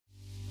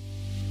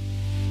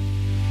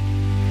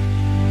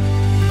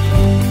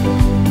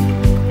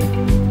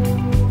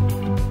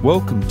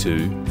Welcome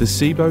to the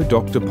SIBO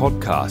Doctor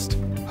Podcast,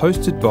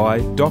 hosted by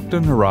Dr.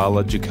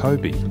 Nirala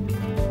Jacoby.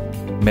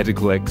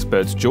 Medical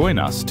experts join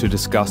us to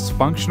discuss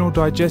functional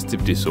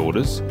digestive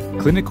disorders,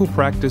 clinical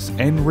practice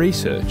and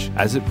research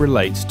as it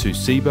relates to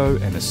SIBO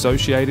and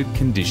associated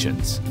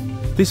conditions.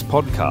 This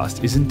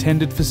podcast is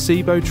intended for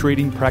SIBO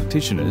treating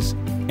practitioners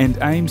and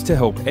aims to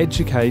help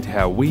educate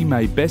how we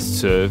may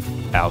best serve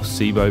our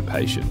SIBO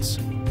patients.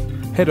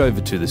 Head over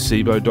to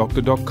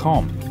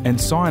thesibodoctor.com and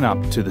sign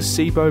up to the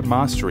SIBO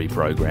Mastery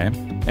Program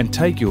and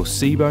take your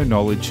SIBO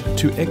knowledge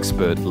to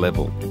expert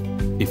level.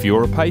 If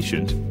you're a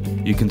patient,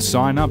 you can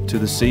sign up to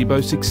the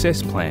SIBO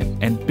Success Plan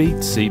and beat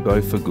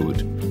SIBO for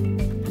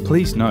good.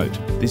 Please note,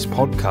 this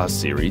podcast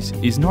series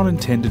is not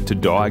intended to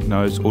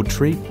diagnose or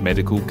treat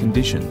medical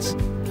conditions.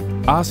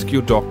 Ask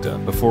your doctor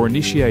before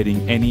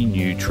initiating any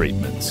new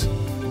treatments.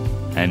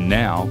 And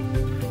now,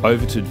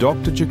 over to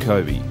Dr.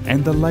 Jacoby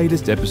and the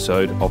latest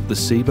episode of the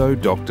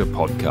SIBO Doctor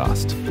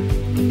Podcast.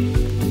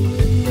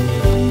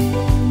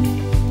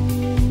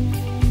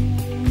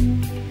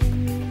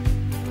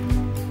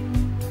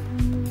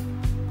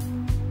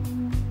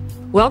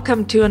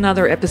 Welcome to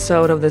another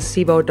episode of the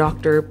SIBO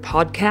Doctor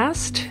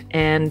Podcast.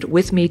 And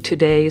with me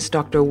today is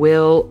Dr.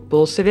 Will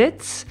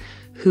Bulsiewicz,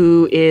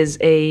 who is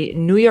a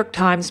New York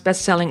Times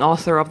bestselling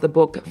author of the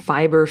book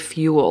Fiber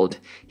Fueled.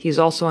 He's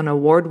also an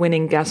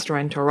award-winning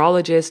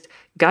gastroenterologist,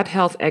 gut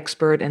health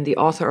expert, and the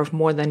author of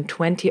more than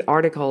 20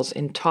 articles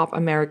in top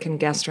American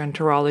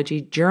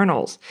gastroenterology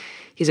journals.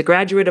 He's a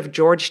graduate of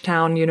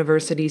Georgetown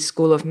University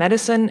School of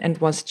Medicine and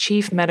was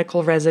chief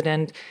medical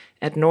resident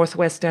at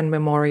Northwestern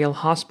Memorial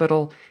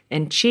Hospital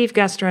and chief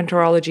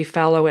gastroenterology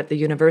fellow at the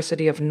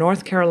University of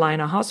North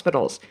Carolina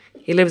Hospitals.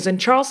 He lives in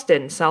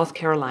Charleston, South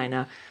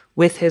Carolina,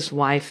 with his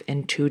wife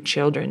and 2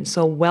 children.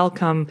 So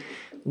welcome,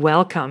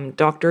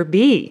 Dr.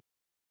 B.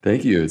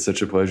 Thank you. It's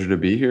such a pleasure to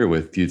be here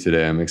with you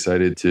today. I'm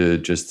excited to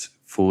just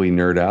fully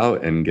nerd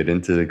out and get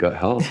into the gut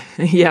health.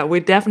 Yeah,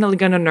 we're definitely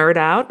going to nerd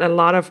out.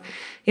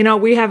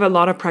 We have a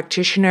lot of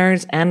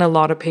practitioners and a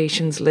lot of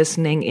patients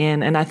listening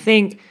in. And I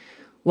think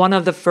one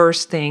of the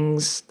first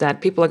things that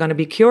people are going to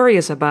be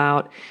curious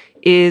about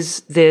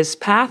is this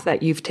path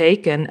that you've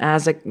taken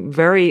as a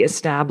very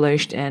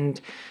established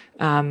and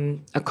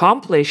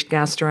accomplished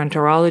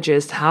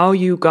gastroenterologist, how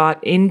you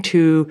got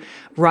into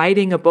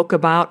writing a book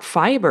about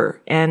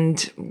fiber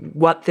and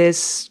what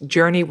this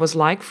journey was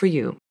like for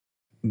you.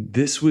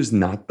 This was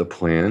not the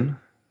plan.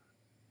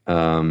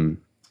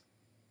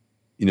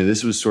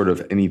 This was sort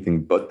of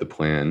anything but the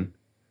plan,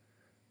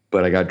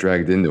 but I got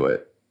dragged into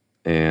it.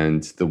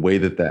 And the way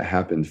that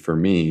happened for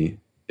me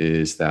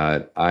is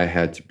that I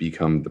had to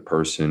become the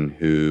person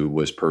who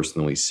was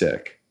personally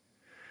sick.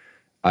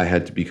 I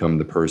had to become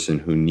the person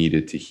who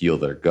needed to heal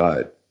their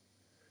gut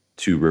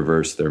to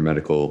reverse their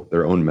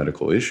own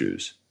medical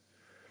issues.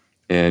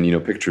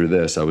 And, picture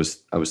this, I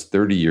was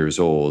 30 years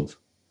old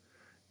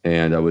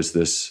and I was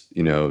this,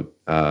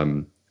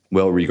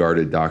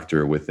 well-regarded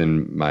doctor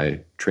within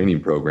my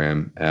training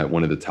program at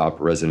one of the top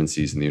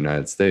residencies in the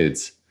United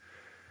States.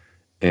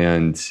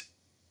 And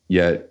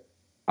yet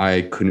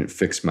I couldn't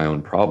fix my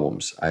own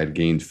problems. I had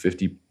gained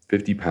 50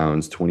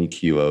 pounds, 20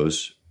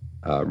 kilos,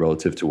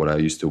 relative to what I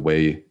used to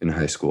weigh in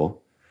high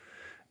school.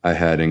 I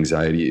had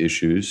anxiety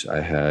issues.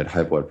 I had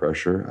high blood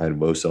pressure. I had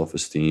low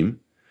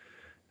self-esteem.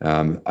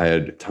 I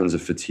had tons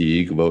of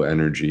fatigue, low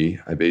energy.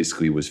 I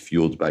basically was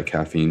fueled by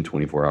caffeine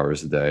 24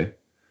 hours a day.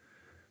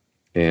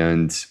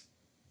 And,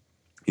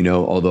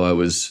 although I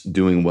was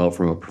doing well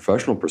from a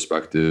professional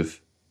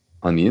perspective,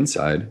 on the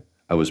inside,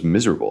 I was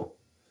miserable.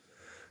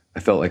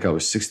 I felt like I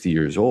was 60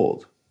 years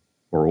old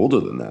or older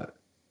than that.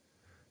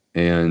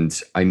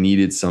 And I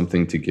needed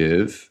something to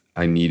give.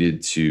 I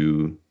needed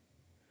to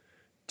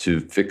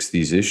fix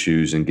these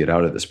issues and get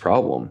out of this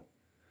problem.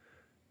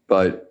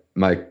 But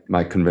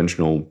my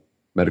conventional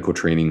medical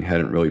training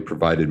hadn't really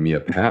provided me a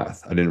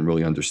path. I didn't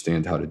really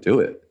understand how to do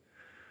it.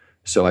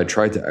 So I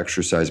tried to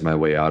exercise my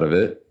way out of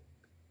it.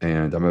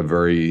 And I'm a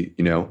very,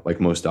 like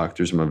most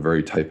doctors, I'm a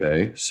very type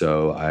A.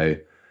 So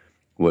I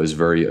was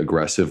very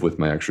aggressive with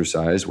my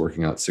exercise,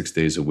 working out 6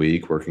 days a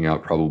week, working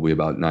out probably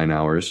about 9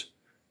 hours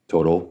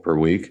total per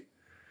week.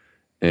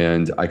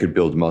 And I could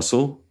build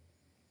muscle.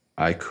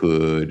 I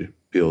could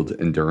build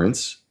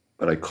endurance,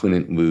 but I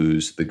couldn't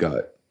lose the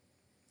gut.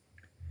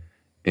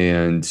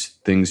 And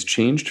things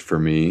changed for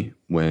me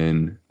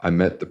when I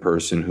met the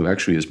person who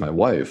actually is my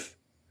wife.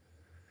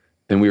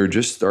 And we were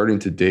just starting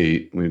to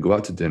date. We would go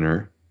out to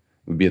dinner.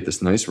 We'd be at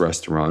this nice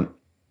restaurant.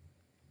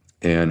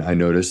 And I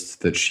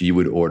noticed that she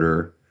would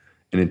order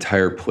an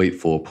entire plate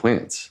full of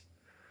plants.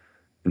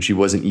 And she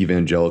wasn't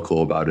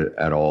evangelical about it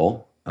at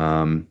all.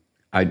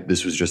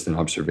 This was just an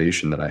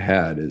observation that I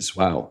had is,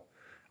 wow,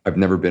 I've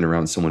never been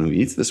around someone who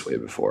eats this way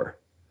before.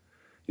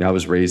 I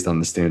was raised on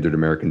the standard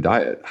American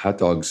diet. Hot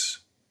dogs,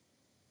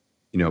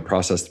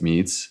 processed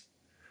meats,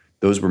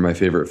 those were my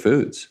favorite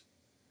foods.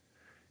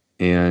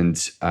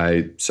 And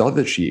I saw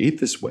that she ate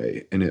this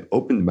way, and it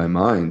opened my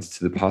mind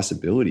to the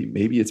possibility,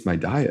 maybe it's my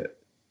diet.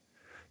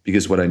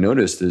 Because what I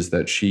noticed is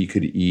that she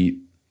could eat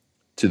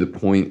to the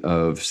point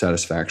of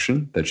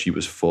satisfaction, that she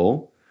was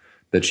full,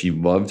 that she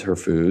loved her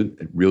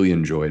food, really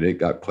enjoyed it,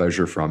 got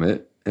pleasure from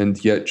it,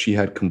 and yet she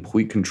had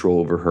complete control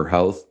over her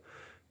health,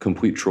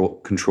 complete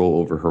control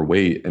over her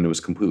weight, and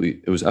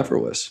it was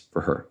effortless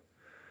for her.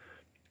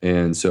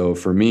 And so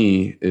for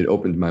me, it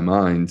opened my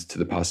mind to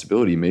the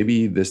possibility,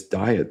 maybe this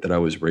diet that I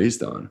was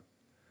raised on,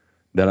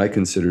 that I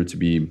consider to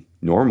be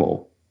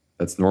normal,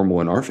 that's normal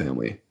in our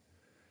family,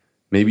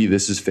 maybe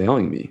this is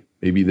failing me.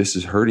 Maybe this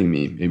is hurting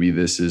me. Maybe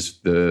this is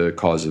the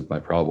cause of my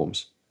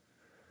problems.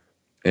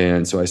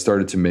 And so I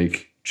started to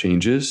make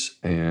changes,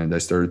 and I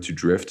started to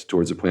drift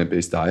towards a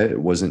plant-based diet.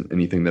 It wasn't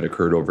anything that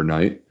occurred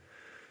overnight.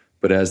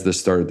 But as this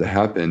started to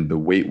happen, the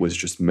weight was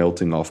just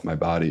melting off my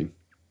body.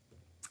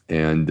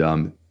 And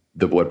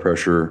the blood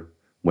pressure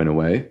went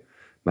away.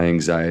 My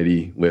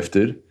anxiety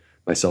lifted.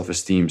 My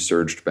self-esteem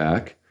surged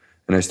back.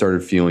 And I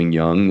started feeling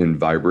young and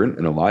vibrant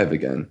and alive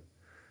again.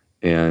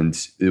 And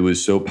it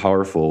was so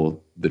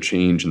powerful, the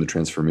change and the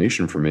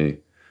transformation for me,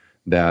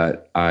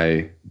 that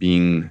I,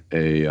 being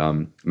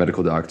a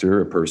medical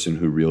doctor, a person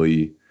who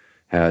really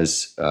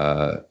has,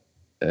 I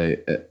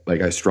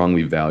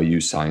strongly value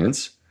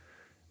science,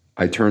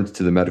 I turned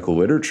to the medical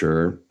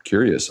literature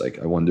curious.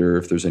 I wonder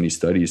if there's any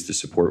studies to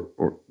support,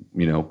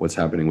 what's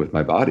happening with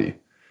my body,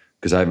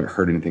 because I haven't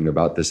heard anything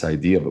about this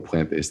idea of a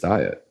plant-based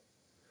diet.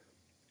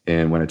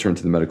 And when I turned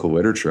to the medical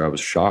literature, I was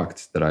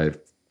shocked that I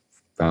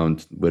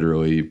found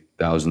literally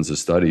thousands of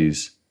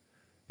studies,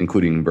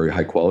 including very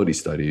high-quality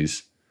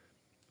studies,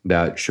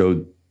 that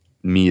showed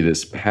me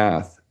this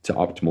path to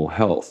optimal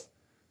health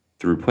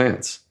through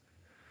plants.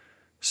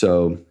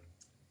 So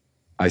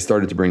I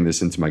started to bring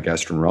this into my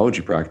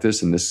gastroenterology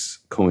practice, and this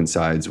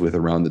coincides with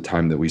around the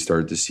time that we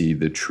started to see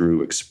the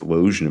true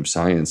explosion of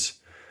science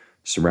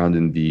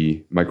surrounding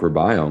the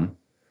microbiome.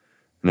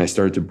 And I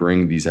started to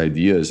bring these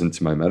ideas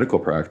into my medical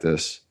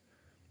practice.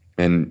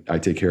 And I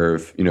take care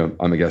of,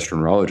 I'm a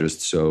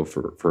gastroenterologist, so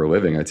for a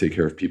living, I take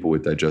care of people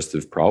with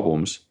digestive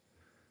problems.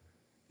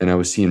 And I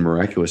was seeing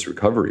miraculous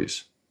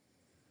recoveries.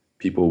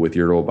 People with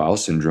irritable bowel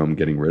syndrome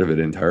getting rid of it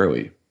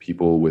entirely.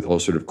 People with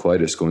ulcerative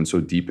colitis going so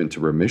deep into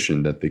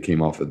remission that they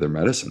came off of their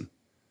medicine.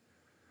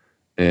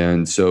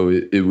 And so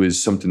it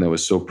was something that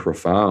was so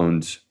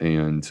profound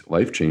and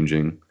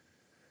life-changing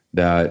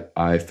that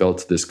I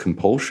felt this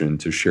compulsion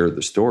to share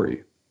the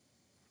story.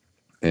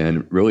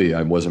 And really,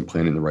 I wasn't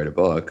planning to write a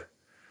book.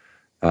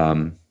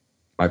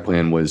 My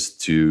plan was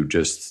to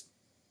just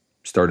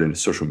start a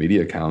social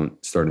media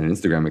account, start an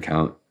Instagram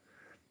account,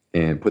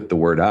 and put the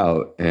word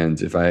out.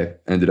 And if I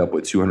ended up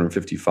with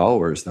 250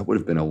 followers, that would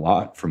have been a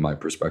lot from my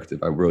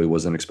perspective. I really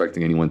wasn't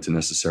expecting anyone to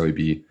necessarily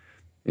be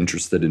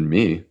interested in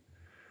me.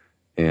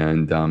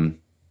 And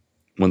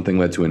one thing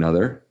led to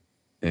another.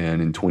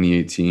 And in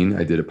 2018,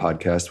 I did a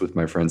podcast with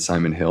my friend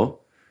Simon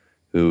Hill,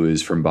 who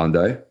is from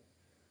Bondi.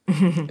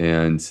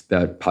 And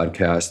that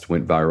podcast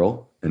went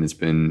viral, and it's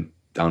been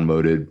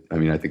downloaded,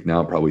 I think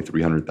now probably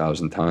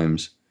 300,000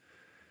 times.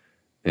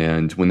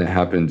 And when that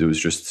happened, it was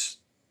just,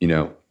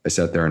 I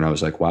sat there and I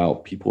was like,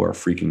 wow, people are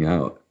freaking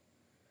out.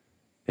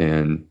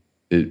 And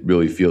it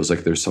really feels like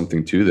there's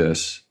something to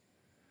this.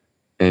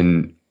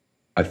 And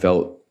I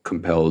felt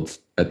compelled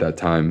at that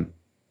time,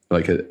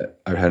 like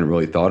I hadn't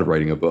really thought of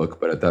writing a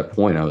book, but at that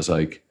point I was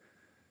like,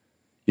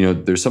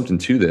 there's something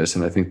to this.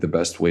 And I think the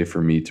best way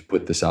for me to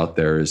put this out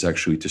there is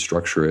actually to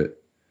structure it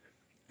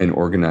and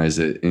organize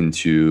it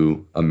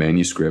into a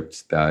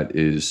manuscript that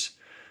is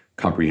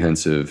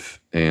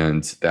comprehensive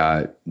and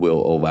that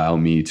will allow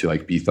me to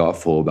be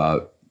thoughtful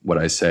about what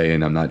I say,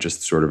 and I'm not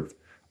just sort of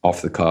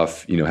off the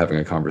cuff, having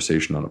a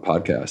conversation on a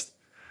podcast.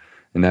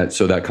 And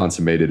that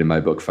consummated in my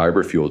book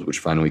Fiber Fueled, which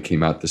finally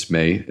came out this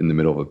May in the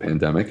middle of a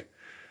pandemic,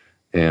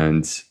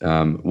 and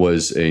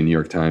was a New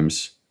York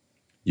Times,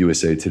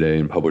 USA Today,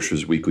 and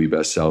Publishers Weekly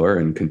bestseller,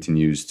 and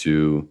continues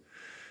to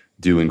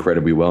do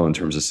incredibly well in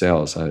terms of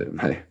sales.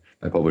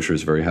 My publisher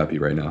is very happy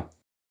right now.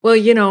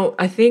 Well,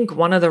 I think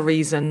one of the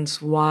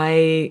reasons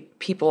why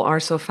people are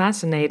so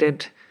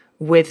fascinated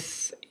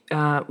with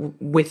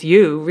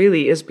you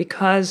really is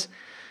because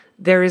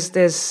there is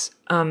this,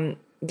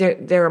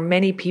 there are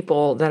many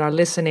people that are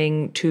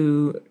listening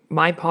to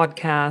my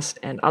podcast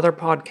and other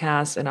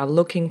podcasts and are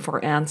looking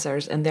for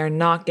answers, and they're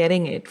not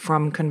getting it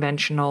from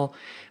conventional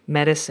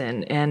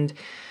medicine. And,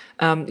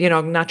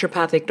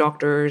 naturopathic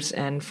doctors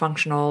and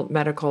functional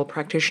medical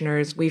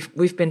practitioners,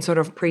 we've been sort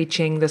of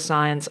preaching the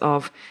science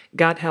of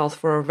gut health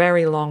for a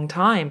very long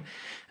time.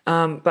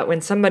 But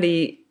when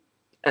somebody,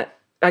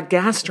 a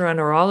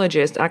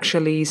gastroenterologist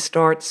actually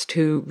starts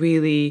to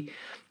really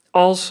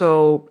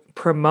also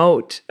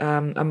promote a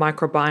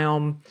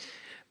microbiome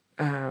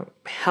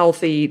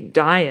healthy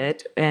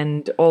diet,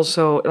 and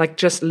also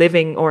just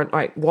living or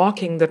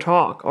walking the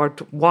talk, or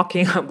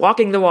walking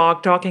the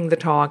walk, talking the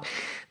talk,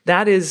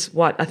 that is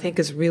what I think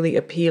is really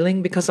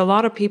appealing, because a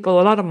lot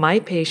of my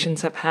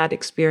patients have had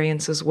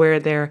experiences where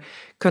their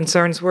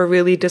concerns were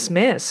really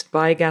dismissed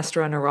by a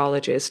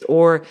gastroenterologist,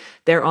 or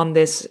they're on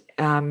this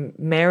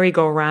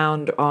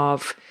merry-go-round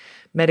of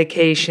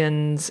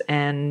medications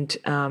and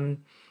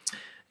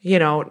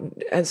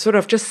sort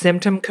of just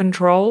symptom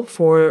control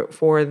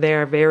for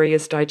their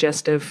various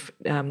digestive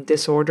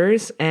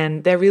disorders,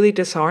 and they're really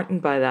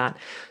disheartened by that.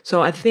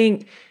 So I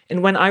think,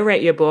 and when I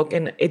read your book,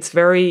 and it's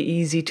very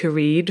easy to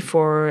read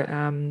for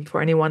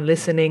anyone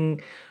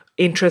listening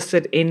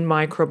interested in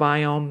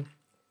microbiome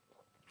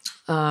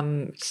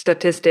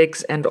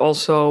statistics, and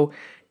also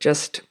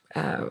just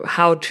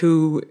how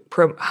to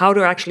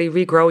actually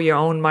regrow your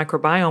own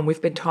microbiome.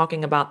 We've been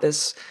talking about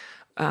this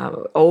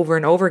over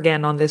and over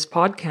again on this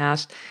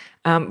podcast,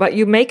 but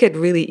you make it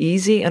really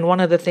easy. And one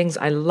of the things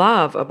I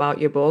love about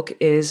your book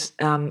is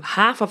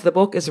half of the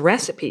book is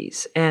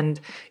recipes and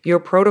your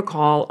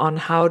protocol on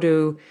how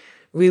to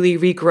really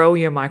regrow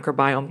your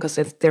microbiome, because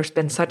there's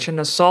been such an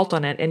assault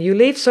on it. And you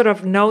leave sort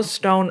of no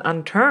stone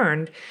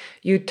unturned.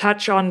 You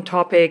touch on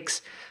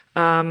topics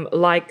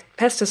like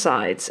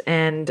pesticides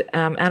and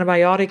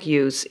antibiotic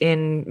use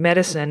in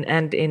medicine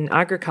and in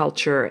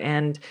agriculture.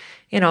 And,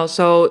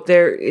 so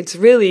it's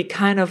really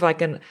kind of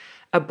like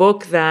a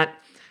book that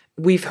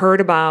we've heard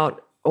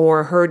about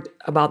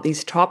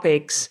these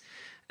topics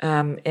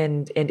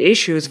and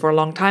issues for a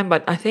long time.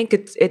 But I think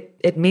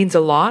it means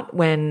a lot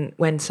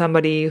when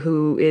somebody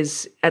who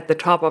is at the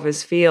top of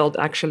his field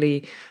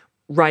actually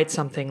writes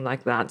something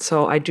like that.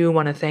 So I do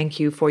want to thank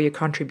you for your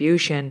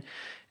contribution.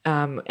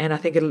 And I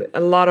think a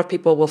lot of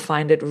people will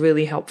find it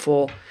really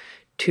helpful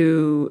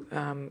to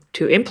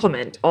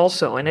implement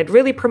also. And it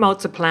really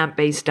promotes a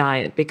plant-based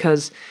diet,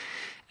 because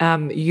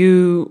can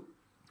you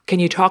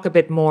talk a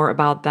bit more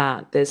about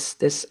that,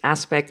 this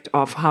aspect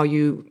of how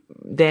you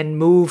then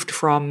moved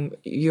from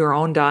your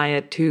own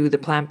diet to the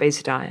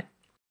plant-based diet?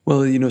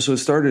 Well, so it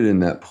started in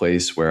that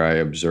place where I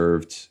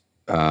observed,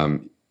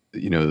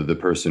 the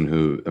person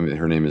who,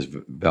 her name is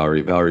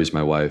Valerie. Valerie's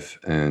my wife,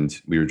 and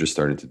we were just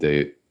starting to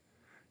date.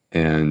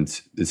 And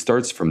it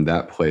starts from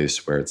that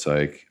place where it's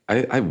like,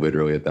 I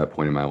literally at that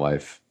point in my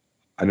life,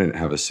 I didn't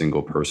have a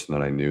single person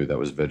that I knew that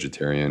was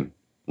vegetarian,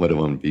 let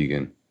alone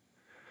vegan.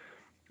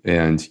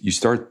 And you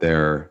start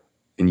there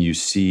and you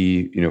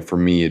see, for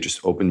me, it just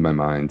opened my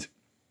mind.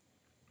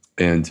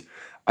 And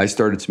I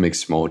started to make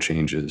small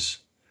changes.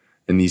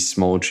 And these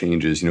small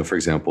changes, for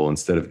example,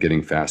 instead of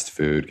getting fast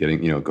food,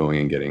 going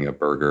and getting a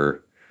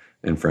burger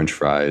and French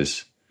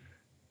fries,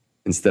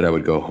 instead I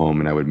would go home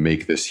and I would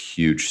make this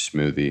huge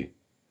smoothie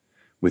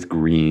with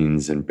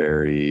greens and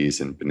berries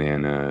and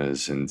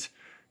bananas and,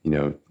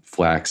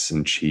 flax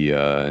and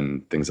chia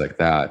and things like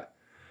that.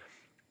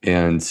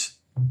 And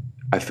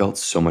I felt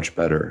so much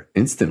better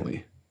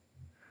instantly.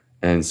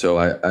 And so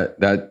I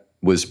that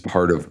was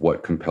part of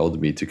what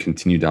compelled me to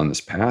continue down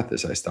this path,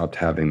 as I stopped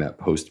having that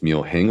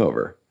post-meal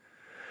hangover.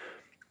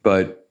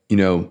 But,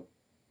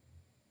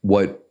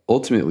 what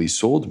ultimately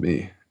sold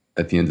me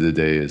at the end of the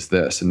day is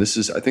this. And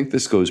I think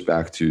this goes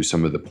back to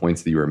some of the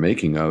points that you were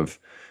making of,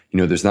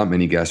 there's not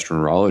many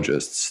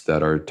gastroenterologists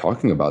that are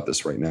talking about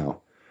this right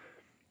now.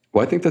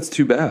 Well, I think that's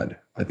too bad.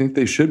 I think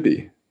they should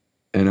be.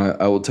 And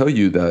I will tell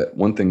you that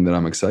one thing that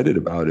I'm excited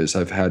about is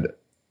I've had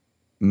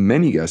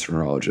many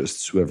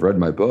gastroenterologists who have read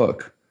my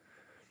book,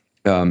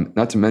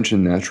 not to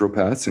mention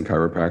naturopaths and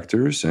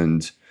chiropractors.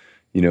 And,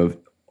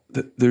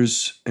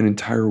 there's an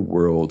entire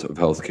world of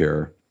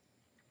healthcare,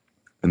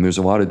 and there's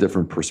a lot of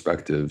different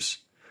perspectives.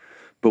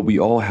 But we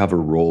all have a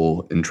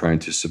role in trying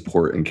to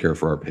support and care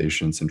for our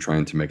patients and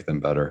trying to make them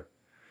better.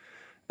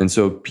 And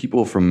so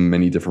people from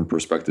many different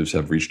perspectives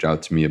have reached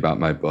out to me about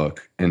my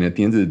book. And at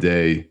the end of the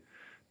day,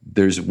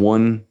 there's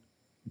one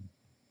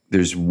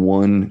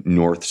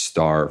North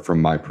Star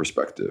from my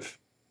perspective,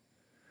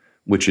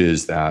 which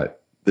is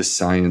that the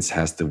science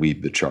has to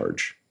lead the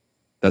charge.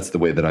 That's the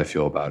way that I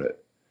feel about it.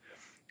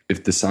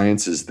 If the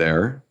science is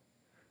there,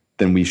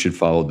 then we should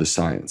follow the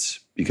science,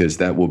 because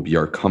that will be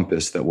our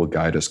compass that will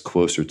guide us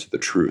closer to the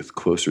truth,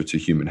 closer to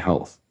human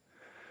health.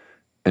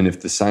 And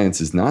if the science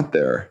is not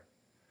there,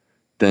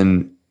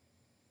 then,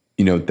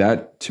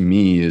 that to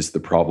me is the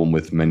problem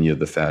with many of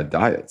the fad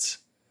diets,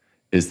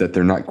 is that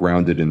they're not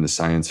grounded in the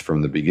science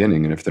from the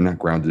beginning. And if they're not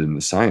grounded in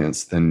the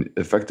science, then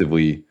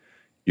effectively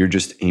you're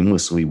just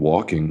aimlessly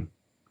walking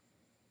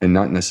and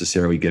not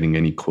necessarily getting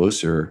any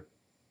closer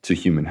to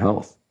human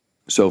health.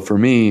 So for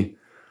me,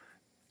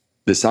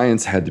 the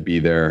science had to be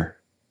there,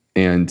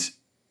 and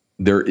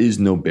there is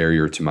no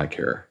barrier to my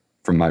care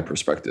from my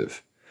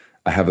perspective.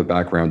 I have a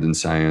background in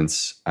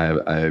science.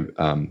 I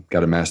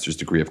got a master's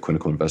degree of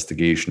clinical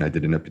investigation. I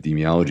did an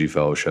epidemiology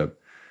fellowship.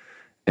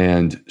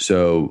 And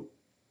so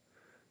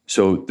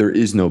there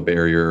is no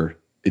barrier.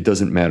 It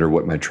doesn't matter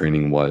what my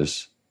training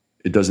was.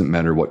 It doesn't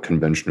matter what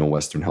conventional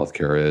Western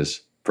healthcare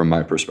is from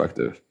my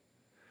perspective.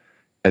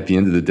 At the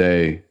end of the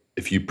day,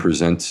 if you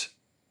present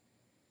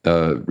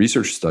a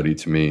research study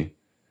to me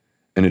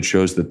and it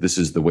shows that this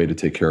is the way to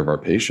take care of our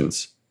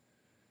patients,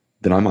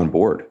 then I'm on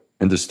board.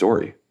 End of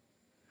story.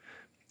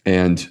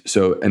 And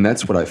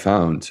that's what I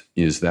found,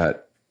 is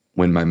that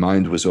when my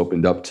mind was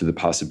opened up to the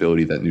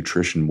possibility that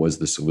nutrition was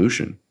the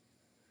solution,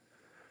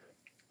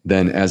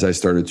 then as I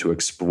started to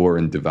explore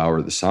and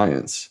devour the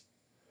science,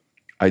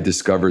 I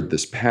discovered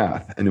this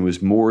path, and it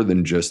was more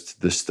than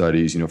just the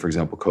studies, for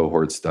example,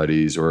 cohort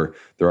studies, or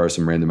there are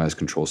some randomized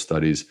control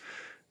studies.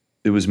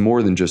 It was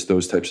more than just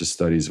those types of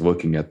studies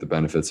looking at the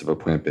benefits of a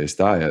plant-based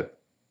diet.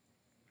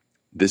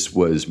 This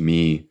was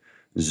me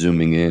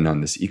zooming in on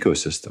this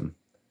ecosystem,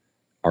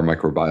 our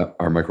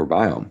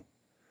microbiome,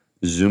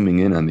 zooming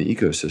in on the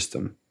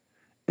ecosystem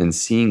and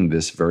seeing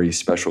this very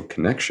special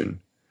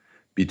connection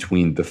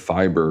between the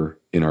fiber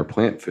in our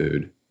plant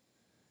food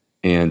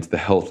and the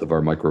health of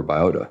our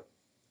microbiota,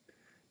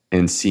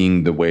 and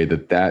seeing the way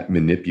that that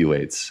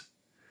manipulates.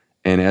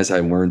 And as I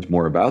learned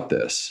more about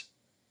this,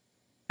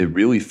 it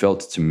really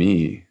felt to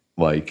me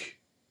like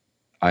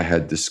I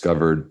had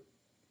discovered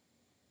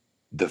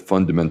the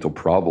fundamental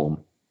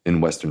problem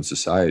in Western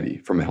society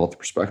from a health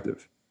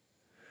perspective.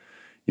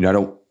 I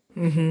don't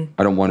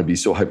want to be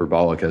so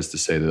hyperbolic as to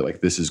say that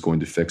like this is going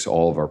to fix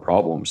all of our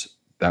problems.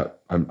 That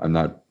I'm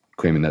not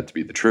claiming that to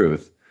be the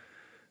truth,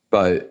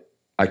 but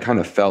I kind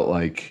of felt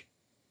like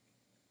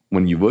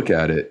when you look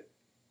at it,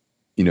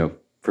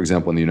 for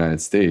example, in the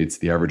United States,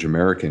 the average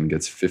American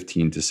gets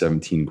 15 to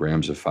 17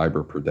 grams of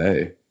fiber per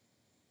day.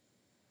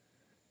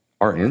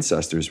 Our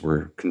ancestors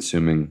were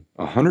consuming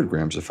 100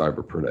 grams of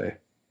fiber per day.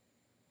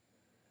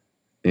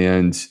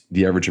 And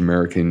the average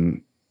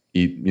American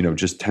eat,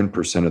 just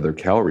 10% of their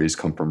calories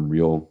come from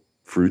real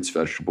fruits,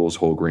 vegetables,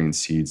 whole grains,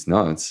 seeds,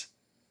 nuts.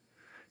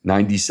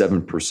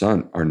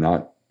 97% are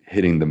not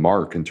hitting the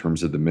mark in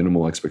terms of the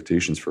minimal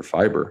expectations for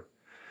fiber.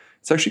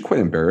 It's actually quite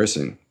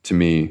embarrassing to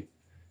me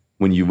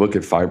when you look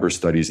at fiber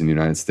studies in the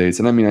United States.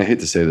 And I mean, I hate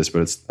to say this,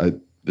 but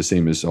the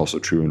same is also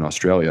true in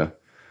Australia.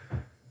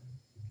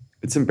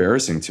 It's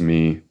embarrassing to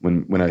me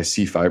when I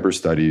see fiber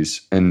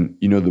studies and,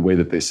 the way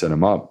that they set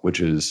them up, which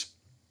is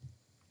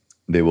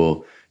they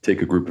will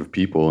take a group of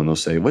people and they'll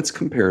say, let's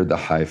compare the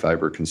high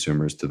fiber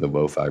consumers to the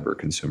low fiber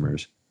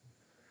consumers.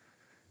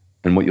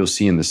 And what you'll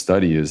see in the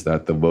study is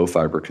that the low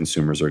fiber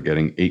consumers are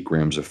getting 8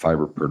 grams of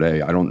fiber per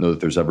day. I don't know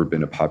that there's ever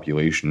been a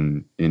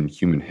population in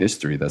human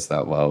history that's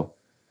that low.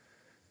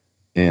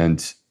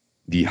 And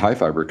the high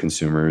fiber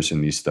consumers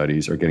in these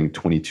studies are getting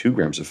 22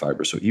 grams of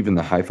fiber. So even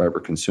the high fiber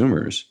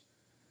consumers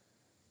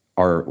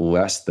are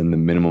less than the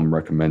minimum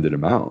recommended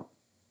amount.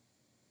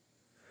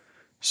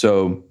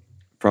 So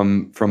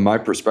from my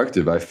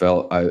perspective, I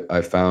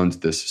found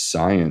this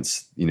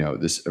science,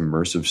 this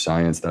immersive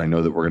science that I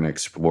know that we're going to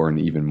explore in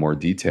even more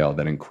detail,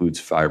 that includes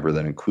fiber,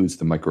 that includes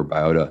the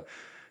microbiota,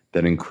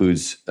 that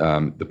includes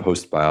the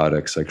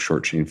postbiotics like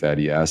short-chain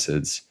fatty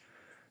acids,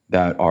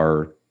 that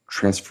are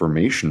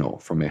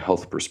transformational from a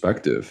health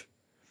perspective,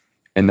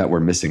 and that we're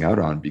missing out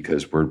on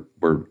because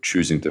we're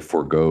choosing to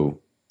forego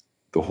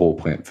the whole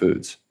plant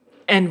foods.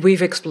 And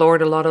we've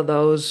explored a lot of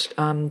those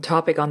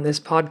topic on this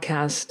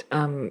podcast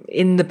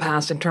in the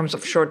past in terms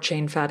of short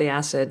chain fatty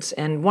acids.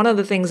 And one of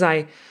the things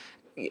I,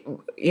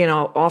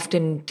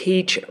 often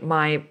teach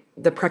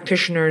the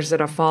practitioners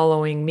that are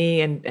following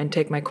me and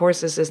take my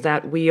courses is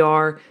that we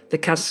are the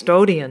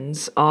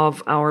custodians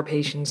of our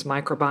patient's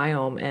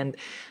microbiome, and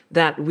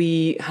that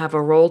we have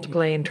a role to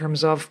play in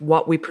terms of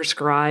what we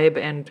prescribe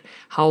and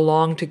how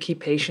long to keep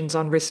patients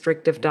on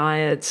restrictive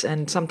diets.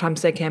 And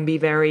sometimes they can be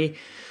very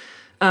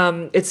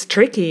it's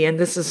tricky, and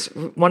this is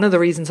one of the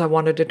reasons I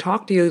wanted to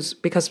talk to you, is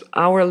because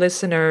our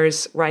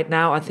listeners right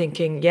now are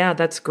thinking, yeah,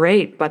 that's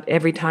great, but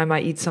every time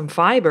I eat some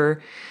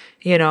fiber,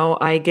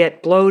 I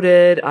get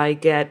bloated, I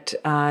get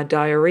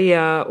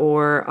diarrhea,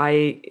 or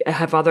I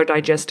have other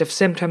digestive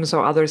symptoms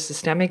or other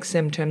systemic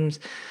symptoms.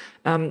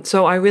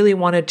 So I really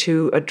wanted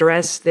to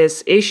address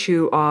this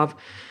issue of,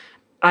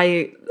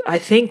 I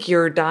think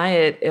your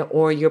diet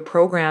or your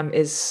program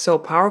is so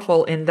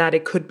powerful in that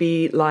it could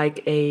be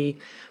like a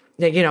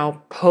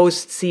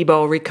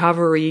post-SIBO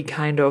recovery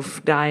kind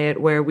of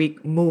diet where we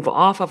move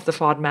off of the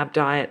FODMAP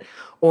diet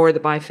or the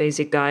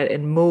biphasic diet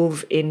and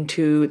move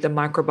into the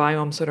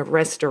microbiome sort of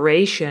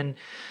restoration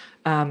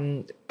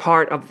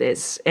part of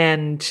this.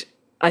 And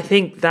I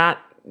think that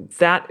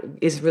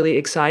is really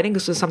exciting.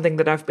 This is something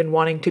that I've been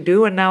wanting to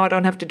do, and now I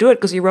don't have to do it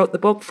because you wrote the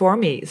book for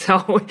me.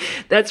 So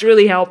that's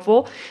really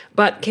helpful.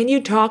 But can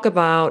you talk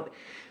about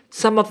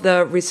some of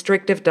the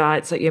restrictive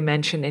diets that you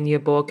mentioned in your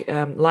book,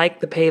 like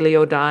the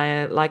paleo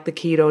diet, like the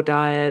keto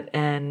diet,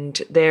 and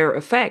their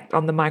effect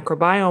on the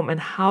microbiome, and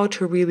how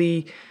to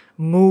really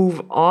move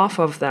off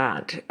of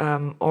that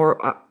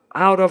or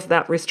out of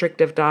that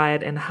restrictive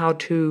diet, and how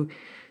to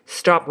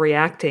stop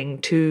reacting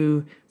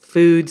to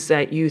foods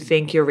that you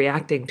think you're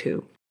reacting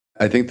to?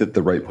 I think that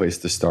the right place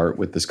to start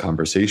with this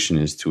conversation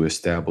is to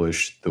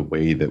establish the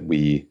way that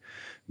we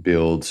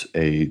build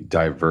a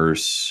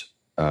diverse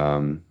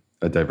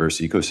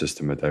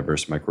ecosystem, a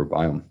diverse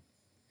microbiome.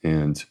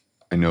 And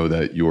I know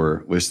that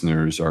your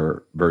listeners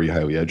are very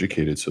highly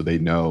educated, so they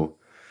know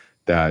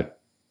that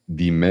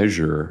the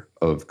measure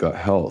of gut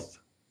health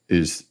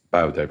is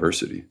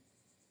biodiversity.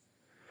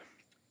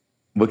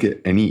 Look at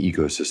any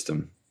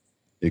ecosystem.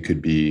 It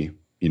could be,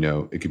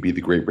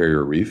 the Great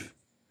Barrier Reef.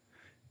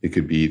 It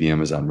could be the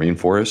Amazon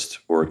rainforest,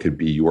 or it could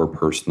be your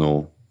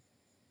personal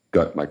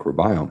gut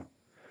microbiome.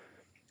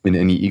 in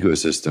any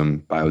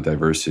ecosystem,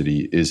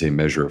 biodiversity is a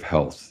measure of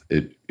health.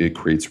 It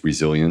creates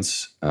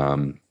resilience.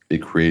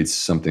 It creates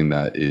something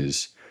that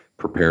is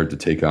prepared to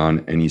take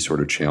on any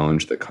sort of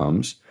challenge that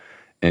comes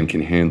and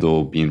can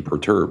handle being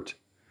perturbed.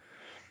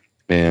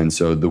 And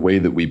so the way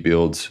that we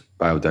build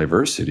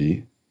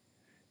biodiversity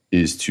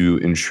is to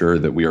ensure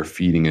that we are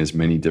feeding as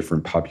many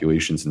different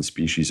populations and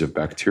species of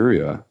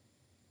bacteria,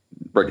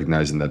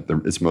 recognizing that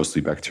it's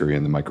mostly bacteria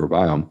in the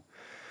microbiome.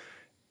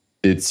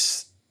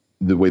 It's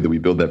the way that we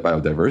build that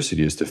biodiversity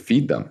is to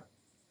feed them.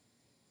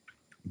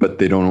 But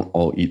they don't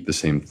all eat the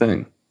same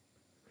thing.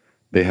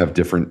 They have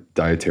different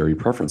dietary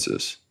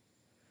preferences.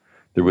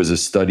 There was a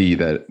study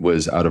that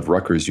was out of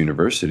Rutgers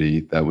University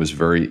that was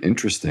very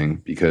interesting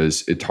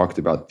because it talked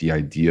about the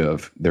idea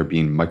of there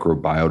being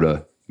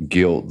microbiota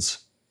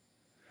guilds.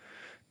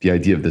 The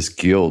idea of this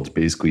guild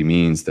basically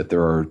means that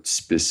there are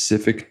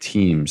specific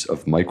teams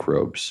of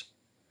microbes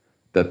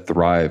that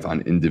thrive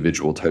on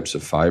individual types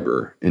of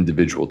fiber,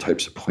 individual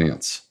types of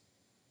plants.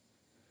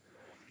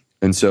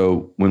 And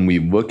so when we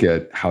look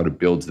at how to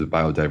build the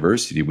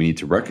biodiversity, we need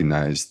to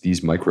recognize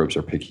these microbes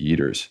are picky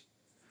eaters.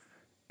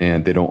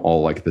 And they don't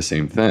all like the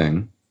same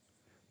thing,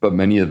 but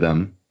many of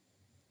them,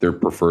 their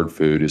preferred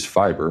food is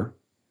fiber.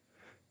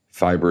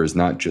 Fiber is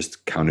not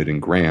just counted in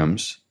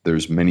grams.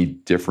 There's many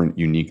different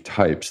unique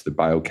types. The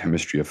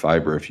biochemistry of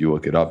fiber, if you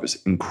look it up,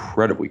 is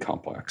incredibly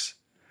complex.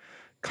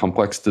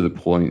 Complex to the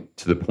point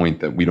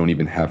that we don't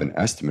even have an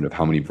estimate of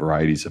how many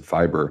varieties of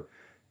fiber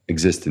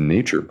exist in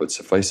nature. But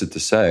suffice it to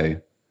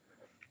say,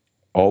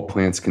 all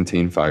plants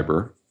contain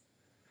fiber.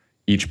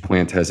 Each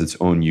plant has its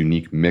own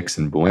unique mix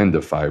and blend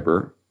of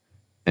fiber,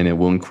 and it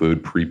will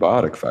include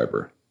prebiotic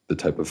fiber, the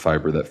type of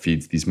fiber that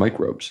feeds these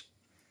microbes.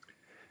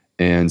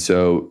 And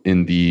so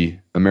in the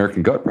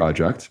American Gut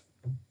Project,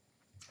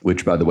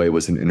 which, by the way,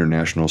 was an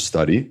international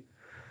study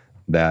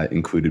that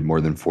included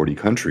more than 40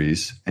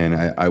 countries, and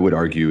I would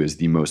argue is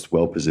the most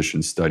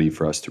well-positioned study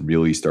for us to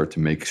really start to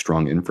make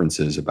strong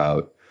inferences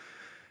about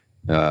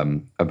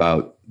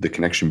the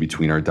connection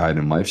between our diet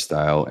and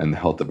lifestyle and the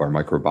health of our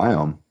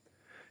microbiome.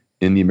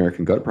 In the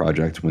American Gut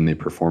Project, when they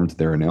performed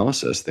their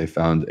analysis, they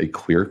found a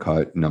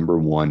clear-cut number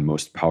one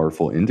most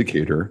powerful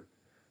indicator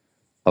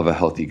of a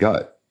healthy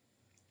gut,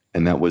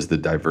 and that was the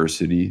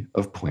diversity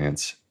of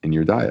plants in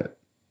your diet,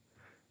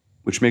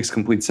 which makes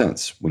complete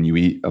sense. When you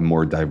eat a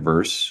more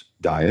diverse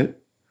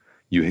diet,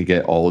 you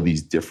get all of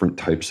these different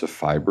types of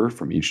fiber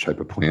from each type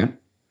of plant,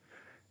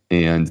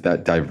 and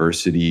that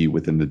diversity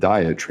within the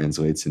diet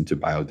translates into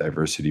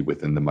biodiversity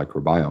within the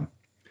microbiome.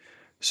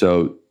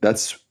 So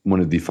that's one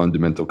of the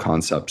fundamental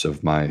concepts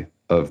of my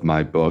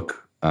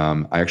book.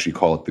 I actually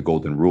call it the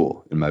golden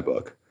rule in my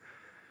book.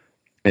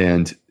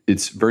 And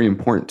it's very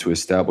important to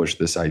establish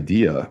this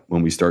idea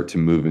when we start to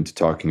move into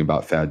talking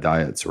about fad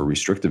diets or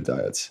restrictive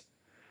diets.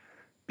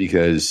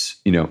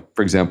 Because,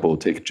 for example,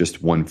 take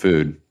just one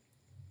food,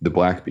 the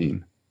black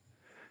bean.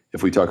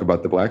 If we talk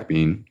about the black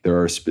bean,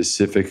 there are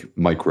specific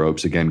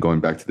microbes, again,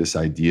 going back to this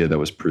idea that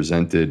was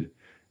presented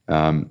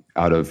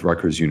out of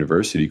Rutgers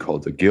University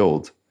called a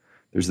guild.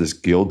 There's this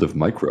guild of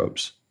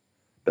microbes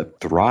that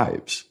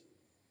thrives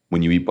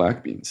when you eat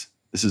black beans.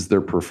 This is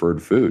their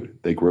preferred food.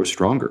 They grow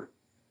stronger.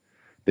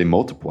 They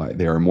multiply.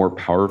 They are more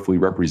powerfully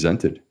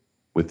represented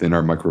within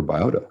our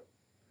microbiota.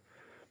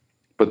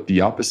 But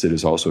the opposite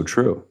is also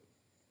true.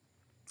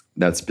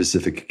 That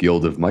specific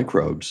guild of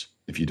microbes,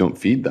 if you don't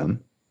feed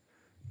them,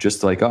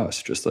 just like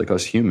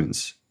us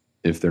humans,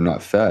 if they're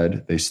not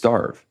fed, they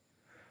starve.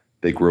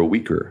 They grow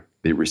weaker.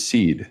 They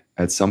recede.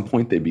 At some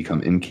point, they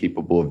become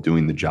incapable of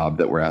doing the job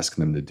that we're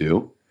asking them to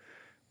do,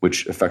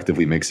 which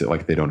effectively makes it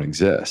like they don't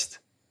exist.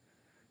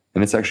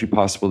 And it's actually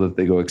possible that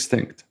they go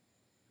extinct.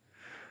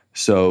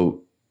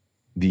 So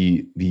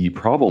the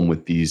problem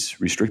with these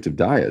restrictive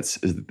diets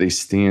is that they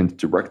stand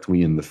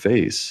directly in the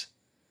face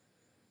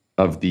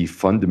of the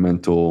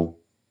fundamental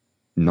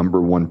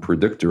number one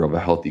predictor of a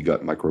healthy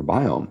gut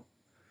microbiome,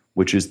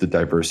 which is the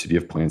diversity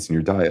of plants in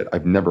your diet.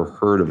 I've never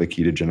heard of a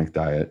ketogenic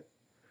diet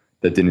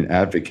that didn't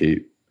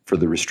advocate for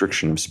the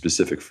restriction of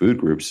specific food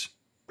groups,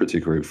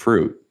 particularly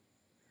fruit.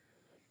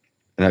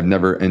 And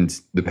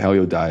the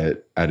paleo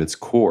diet at its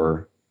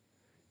core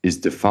is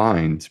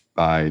defined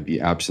by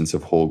the absence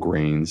of whole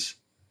grains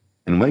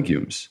and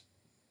legumes.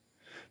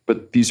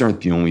 But these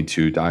aren't the only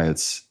two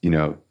diets.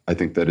 I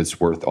think that it's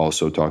worth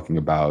also talking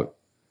about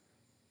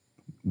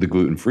the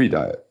gluten-free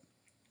diet,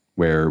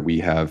 where we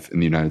have in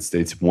the United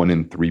States, 1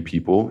 in 3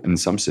 people in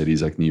some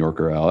cities like New York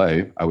or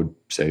LA, I would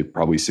say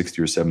probably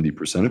 60 or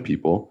 70% of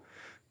people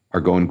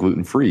are going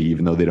gluten-free,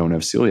 even though they don't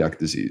have celiac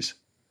disease.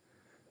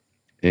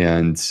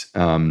 And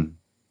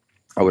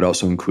I would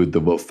also include the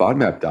low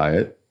FODMAP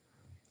diet,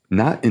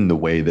 not in the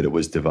way that it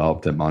was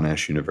developed at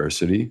Monash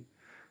University,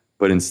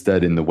 but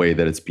instead in the way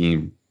that it's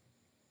being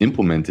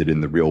implemented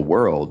in the real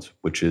world,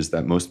 which is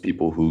that most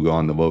people who go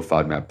on the low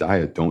FODMAP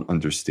diet don't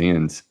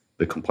understand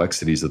the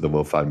complexities of the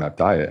low FODMAP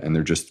diet, and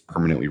they're just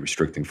permanently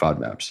restricting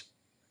FODMAPs.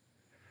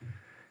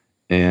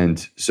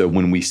 And so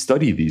when we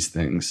study these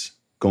things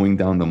going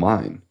down the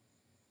line,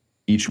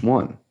 each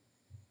one,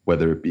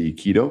 whether it be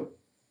keto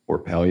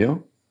or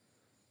paleo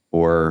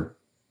or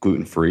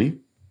gluten-free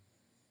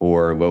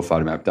or low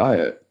FODMAP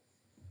diet,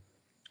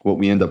 what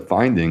we end up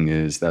finding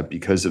is that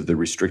because of the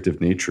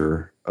restrictive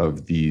nature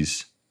of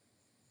these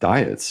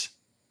diets,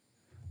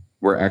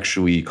 we're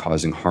actually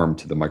causing harm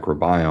to the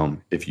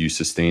microbiome if you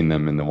sustain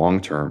them in the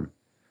long term.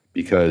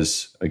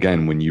 Because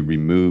again, when you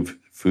remove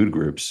food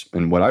groups,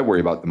 and what I worry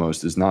about the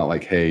most is not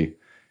like, hey,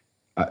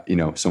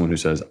 someone who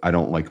says, I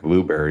don't like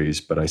blueberries,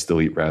 but I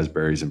still eat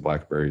raspberries and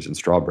blackberries and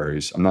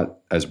strawberries. I'm not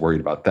as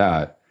worried about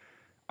that.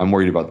 I'm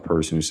worried about the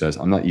person who says,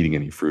 I'm not eating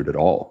any fruit at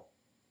all,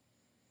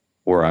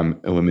 or I'm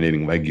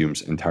eliminating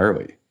legumes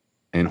entirely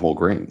and whole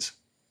grains.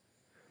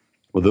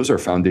 Well, those are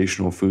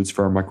foundational foods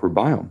for our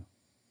microbiome.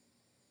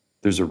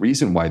 There's a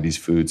reason why these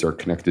foods are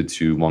connected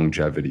to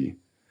longevity.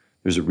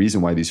 There's a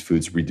reason why these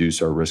foods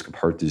reduce our risk of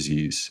heart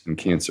disease and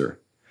cancer.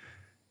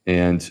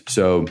 And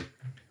so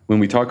when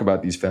we talk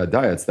about these fad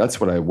diets,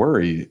 that's what I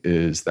worry,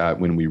 is that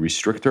when we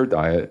restrict our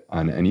diet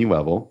on any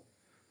level,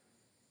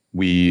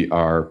 we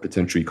are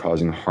potentially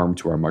causing harm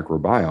to our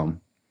microbiome.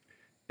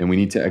 And we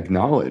need to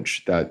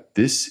acknowledge that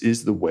this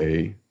is the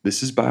way,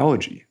 this is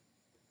biology.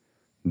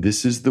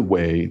 This is the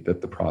way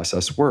that the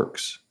process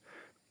works.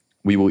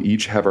 We will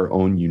each have our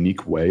own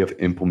unique way of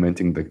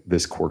implementing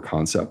this core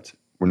concept.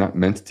 We're not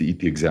meant to eat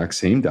the exact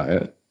same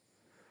diet,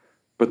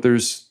 but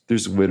there's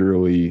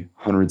literally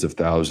hundreds of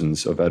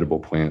thousands of edible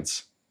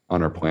plants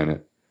on our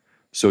planet.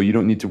 So you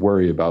don't need to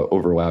worry about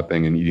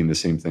overlapping and eating the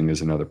same thing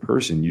as another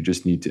person. You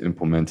just need to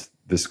implement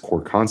this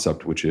core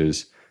concept, which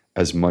is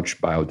as much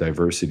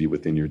biodiversity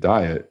within your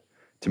diet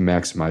to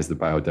maximize the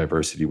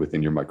biodiversity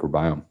within your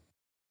microbiome.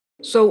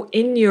 So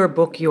in your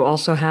book, you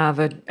also have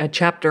a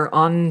chapter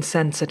on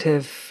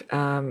sensitive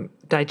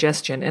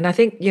digestion. And I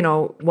think,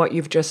 what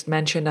you've just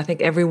mentioned, I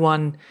think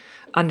everyone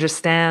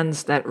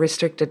understands that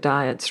restricted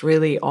diets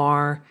really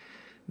are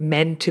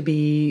meant to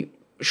be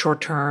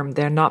short-term.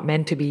 They're not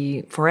meant to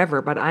be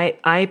forever. But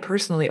I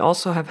personally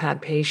also have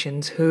had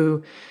patients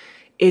who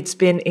it's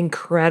been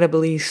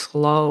incredibly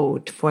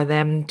slow for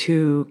them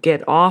to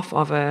get off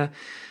of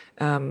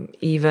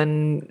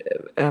even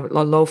a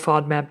low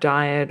FODMAP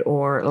diet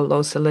or a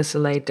low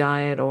salicylate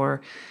diet,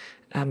 or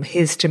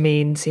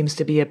histamine seems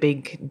to be a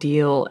big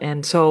deal.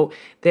 And so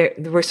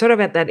we're sort of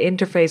at that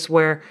interface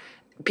where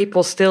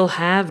people still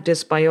have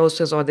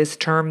dysbiosis, or this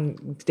term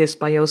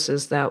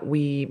dysbiosis that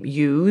we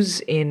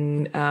use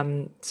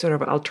in sort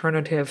of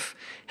alternative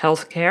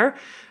healthcare,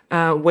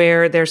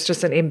 where there's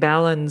just an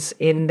imbalance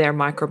in their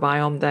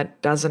microbiome that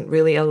doesn't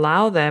really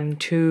allow them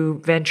to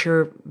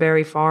venture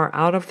very far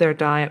out of their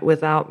diet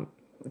without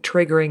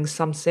triggering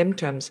some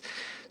symptoms.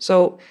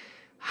 So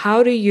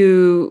how do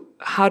you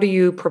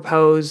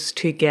propose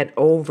to get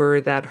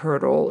over that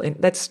hurdle? And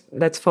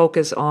let's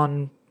focus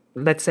on,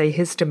 let's say,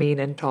 histamine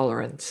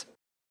intolerance.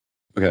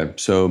 Okay,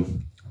 so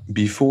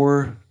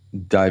before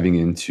diving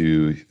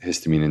into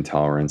histamine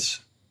intolerance,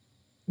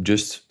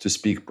 just to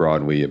speak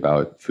broadly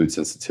about food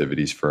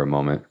sensitivities for a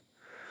moment.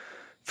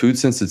 Food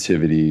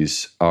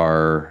sensitivities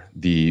are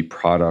the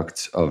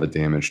product of a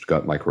damaged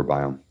gut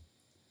microbiome.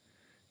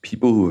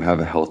 People who have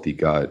a healthy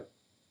gut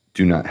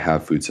do not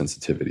have food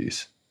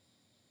sensitivities.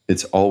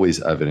 It's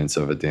always evidence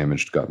of a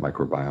damaged gut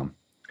microbiome.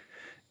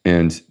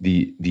 And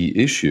the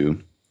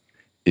issue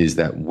is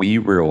that we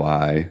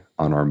rely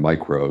on our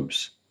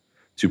microbes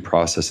to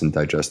process and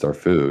digest our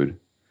food,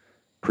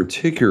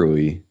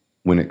 particularly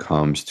when it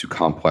comes to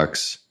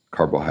complex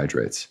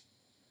carbohydrates.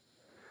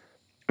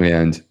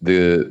 And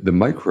the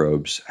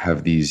microbes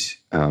have these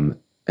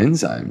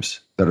enzymes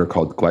that are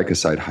called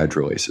glycoside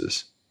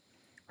hydrolases.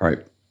 All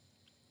right.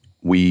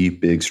 We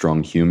big,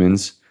 strong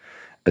humans,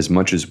 as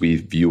much as we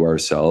view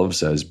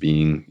ourselves as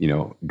being,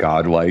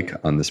 godlike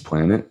on this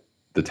planet,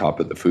 the top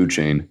of the food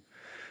chain,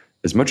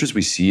 as much as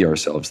we see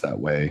ourselves that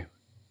way,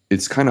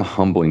 it's kind of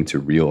humbling to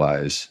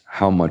realize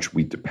how much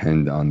we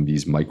depend on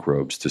these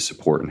microbes to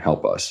support and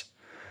help us.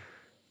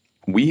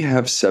 We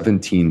have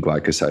 17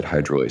 glycoside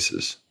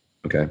hydrolases.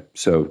 Okay,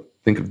 so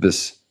think of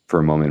this for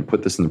a moment and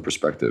put this into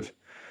perspective.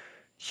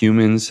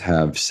 Humans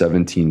have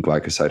 17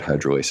 glycoside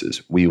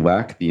hydrolases. We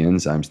lack the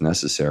enzymes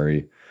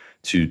necessary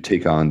to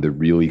take on the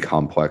really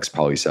complex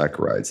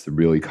polysaccharides, the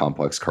really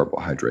complex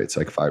carbohydrates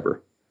like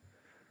fiber.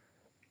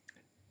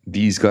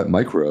 These gut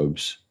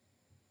microbes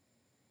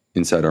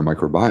inside our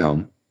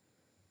microbiome,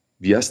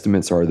 the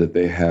estimates are that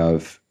they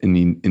have in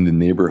the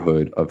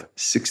neighborhood of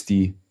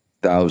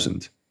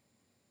 60,000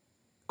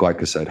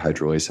 glycoside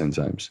hydrolase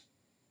enzymes,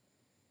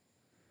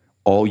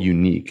 all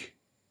unique.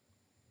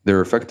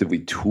 They're effectively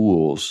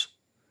tools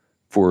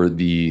for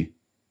the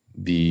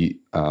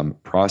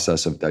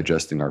process of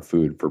digesting our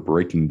food, for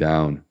breaking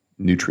down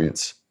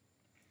nutrients.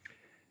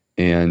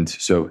 And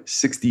so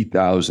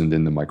 60,000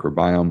 in the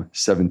microbiome,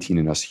 17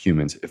 in us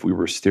humans. If we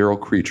were sterile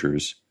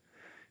creatures,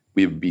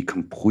 we would be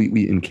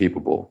completely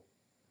incapable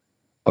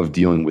of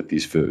dealing with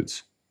these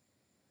foods.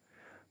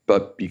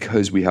 But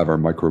because we have our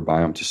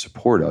microbiome to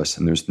support us,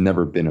 and there's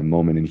never been a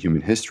moment in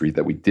human history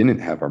that we didn't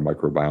have our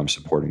microbiome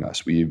supporting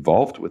us, we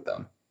evolved with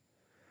them.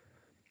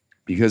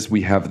 Because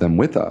we have them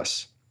with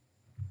us,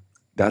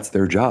 that's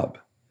their job.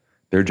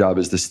 Their job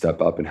is to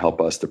step up and help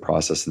us to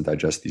process and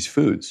digest these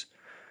foods.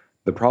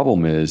 The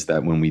problem is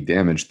that when we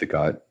damage the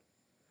gut,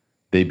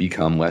 they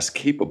become less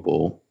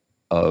capable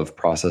of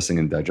processing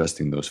and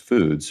digesting those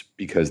foods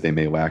because they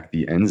may lack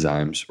the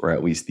enzymes, or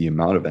at least the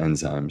amount of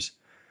enzymes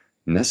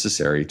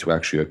necessary to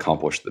actually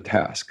accomplish the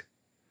task.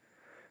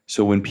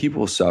 So when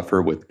people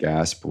suffer with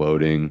gas,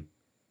 bloating,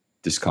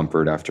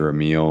 discomfort after a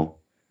meal,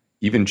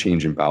 even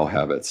change in bowel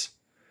habits,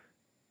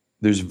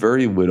 there's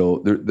very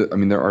little,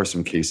 there are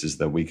some cases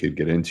that we could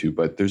get into,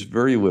 but there's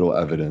very little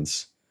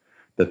evidence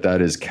that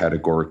that is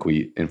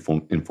categorically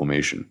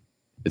inflammation.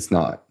 It's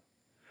not.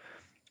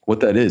 What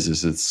that is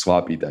it's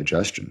sloppy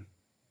digestion.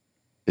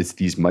 It's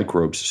these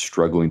microbes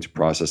struggling to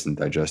process and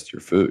digest your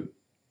food.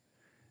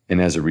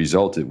 And as a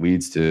result, it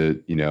leads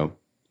to,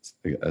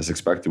 as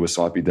expected with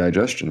sloppy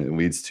digestion, it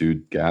leads to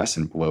gas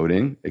and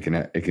bloating. It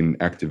can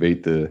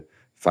activate the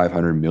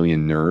 500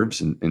 million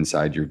nerves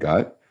inside your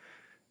gut,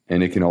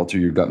 and it can alter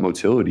your gut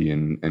motility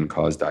and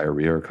cause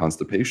diarrhea or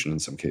constipation in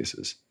some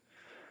cases.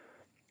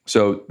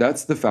 So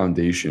that's the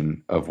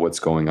foundation of what's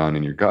going on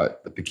in your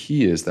gut. But the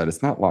key is that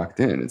it's not locked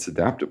in, it's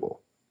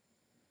adaptable.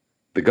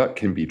 The gut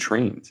can be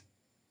trained.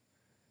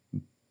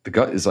 The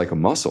gut is like a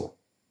muscle.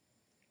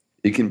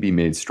 It can be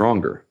made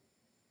stronger.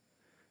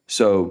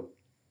 So,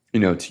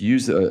 to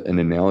use an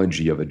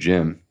analogy of a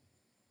gym,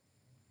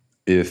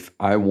 if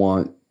I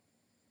want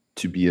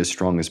to be as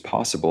strong as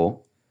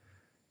possible,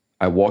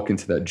 I walk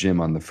into that gym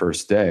on the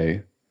first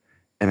day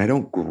and I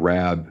don't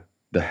grab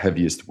the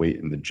heaviest weight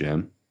in the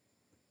gym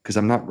because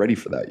I'm not ready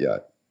for that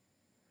yet.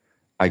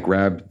 I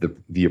grab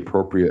the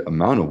appropriate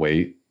amount of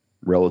weight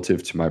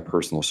relative to my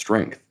personal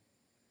strength.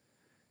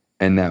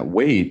 And that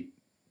weight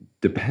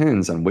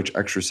depends on which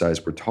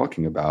exercise we're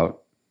talking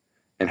about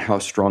and how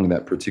strong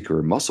that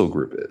particular muscle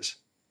group is.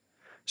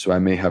 So I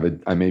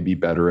may be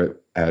better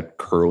at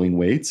curling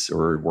weights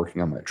or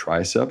working on my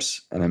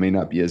triceps, and I may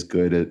not be as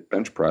good at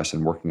bench press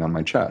and working on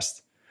my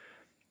chest.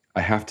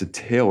 I have to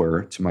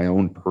tailor to my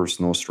own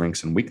personal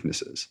strengths and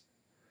weaknesses.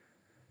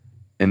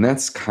 And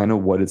that's kind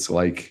of what it's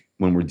like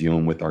when we're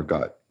dealing with our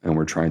gut and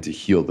we're trying to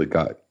heal the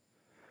gut,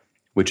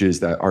 which is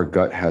that our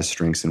gut has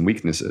strengths and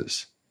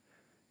weaknesses.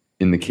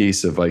 In the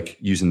case of like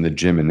using the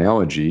gym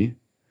analogy,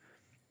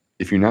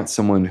 if you're not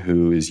someone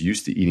who is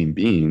used to eating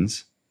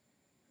beans,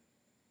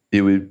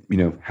 it would,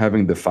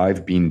 having the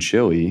 5-bean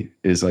chili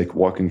is like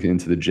walking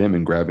into the gym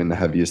and grabbing the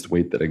heaviest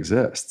weight that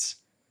exists.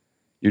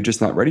 You're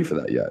just not ready for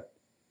that yet.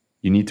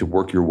 You need to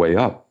work your way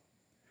up.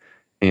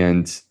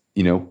 And,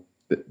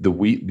 the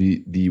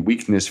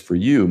weakness for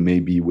you may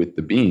be with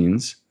the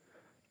beans,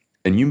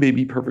 and you may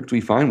be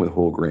perfectly fine with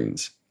whole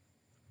grains.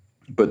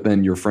 But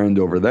then your friend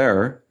over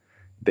there,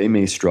 they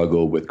may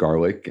struggle with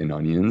garlic and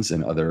onions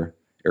and other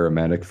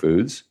aromatic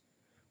foods,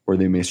 or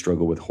they may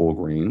struggle with whole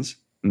grains,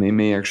 and they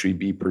may actually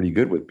be pretty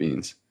good with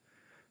beans.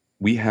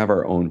 We have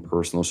our own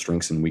personal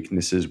strengths and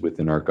weaknesses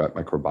within our gut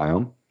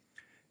microbiome,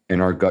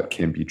 and our gut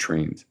can be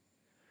trained.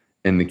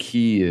 And the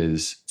key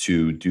is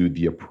to do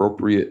the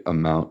appropriate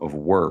amount of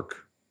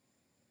work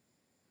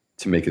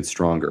to make it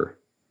stronger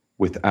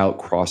without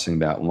crossing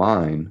that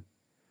line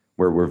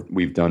where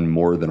we've done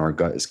more than our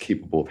gut is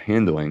capable of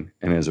handling.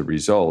 And as a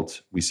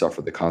result, we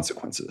suffer the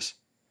consequences.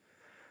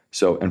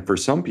 So, and for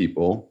some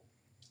people,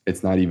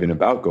 it's not even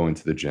about going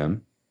to the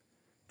gym.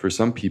 For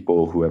some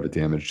people who have a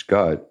damaged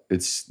gut,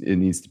 it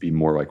needs to be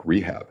more like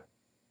rehab.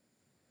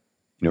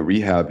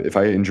 Rehab, if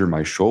I injure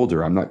my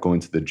shoulder, I'm not going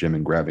to the gym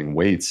and grabbing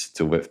weights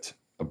to lift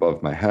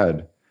above my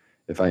head.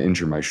 If I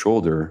injure my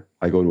shoulder,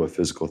 I go to a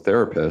physical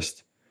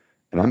therapist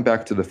and I'm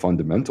back to the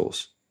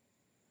fundamentals.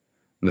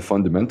 And the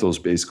fundamentals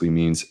basically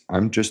means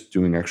I'm just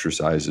doing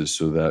exercises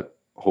so that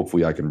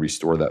hopefully I can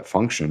restore that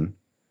function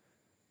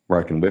where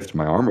I can lift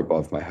my arm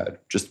above my head,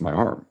 just my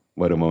arm,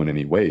 let alone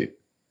any weight.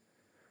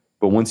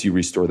 But once you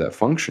restore that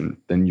function,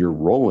 then you're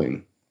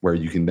rolling, where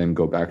you can then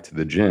go back to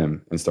the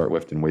gym and start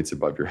lifting weights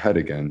above your head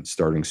again,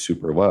 starting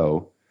super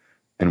low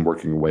and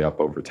working your way up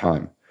over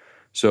time.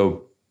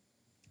 So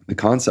the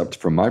concept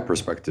from my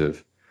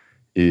perspective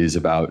is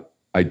about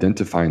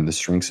identifying the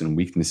strengths and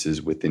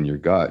weaknesses within your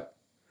gut.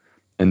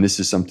 And this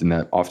is something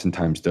that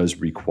oftentimes does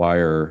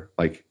require,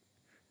 if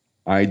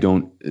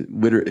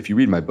you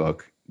read my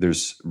book,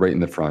 there's right in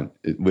the front,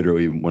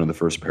 literally one of the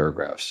first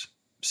paragraphs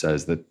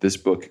says that this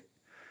book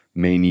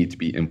may need to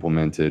be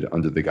implemented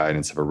under the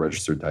guidance of a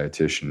registered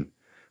dietitian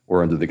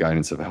or under the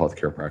guidance of a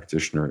healthcare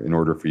practitioner in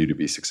order for you to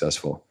be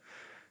successful.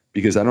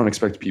 Because I don't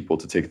expect people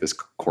to take this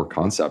core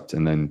concept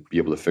and then be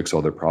able to fix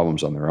all their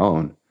problems on their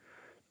own.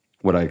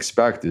 What I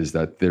expect is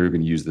that they're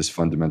going to use this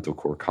fundamental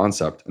core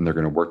concept and they're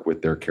going to work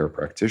with their care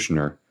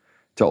practitioner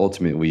to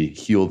ultimately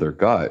heal their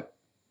gut.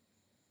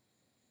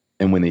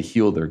 And when they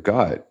heal their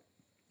gut,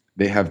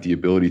 they have the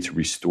ability to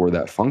restore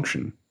that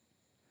function,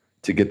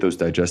 to get those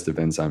digestive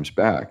enzymes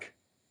back,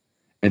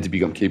 and to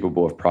become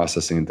capable of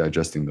processing and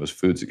digesting those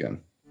foods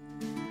again.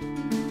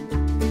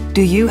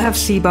 Do you have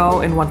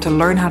SIBO and want to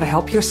learn how to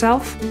help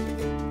yourself?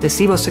 The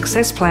SIBO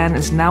Success Plan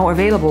is now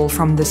available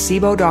from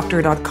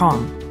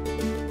thesibodoctor.com.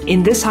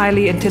 In this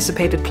highly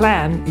anticipated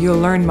plan, you'll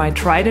learn my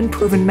tried and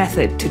proven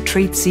method to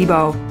treat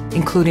SIBO,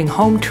 including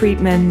home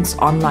treatments,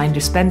 online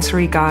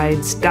dispensary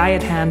guides,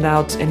 diet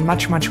handouts, and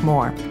much, much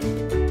more.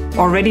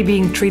 Already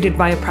being treated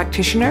by a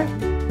practitioner?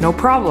 No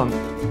problem.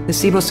 The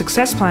SIBO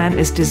Success Plan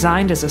is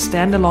designed as a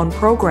standalone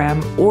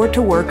program or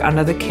to work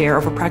under the care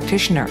of a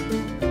practitioner.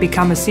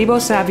 Become a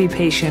SIBO-savvy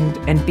patient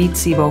and beat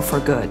SIBO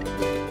for good.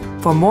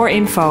 For more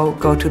info,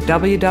 go to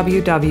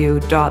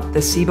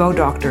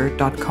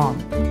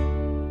www.thesibodoctor.com.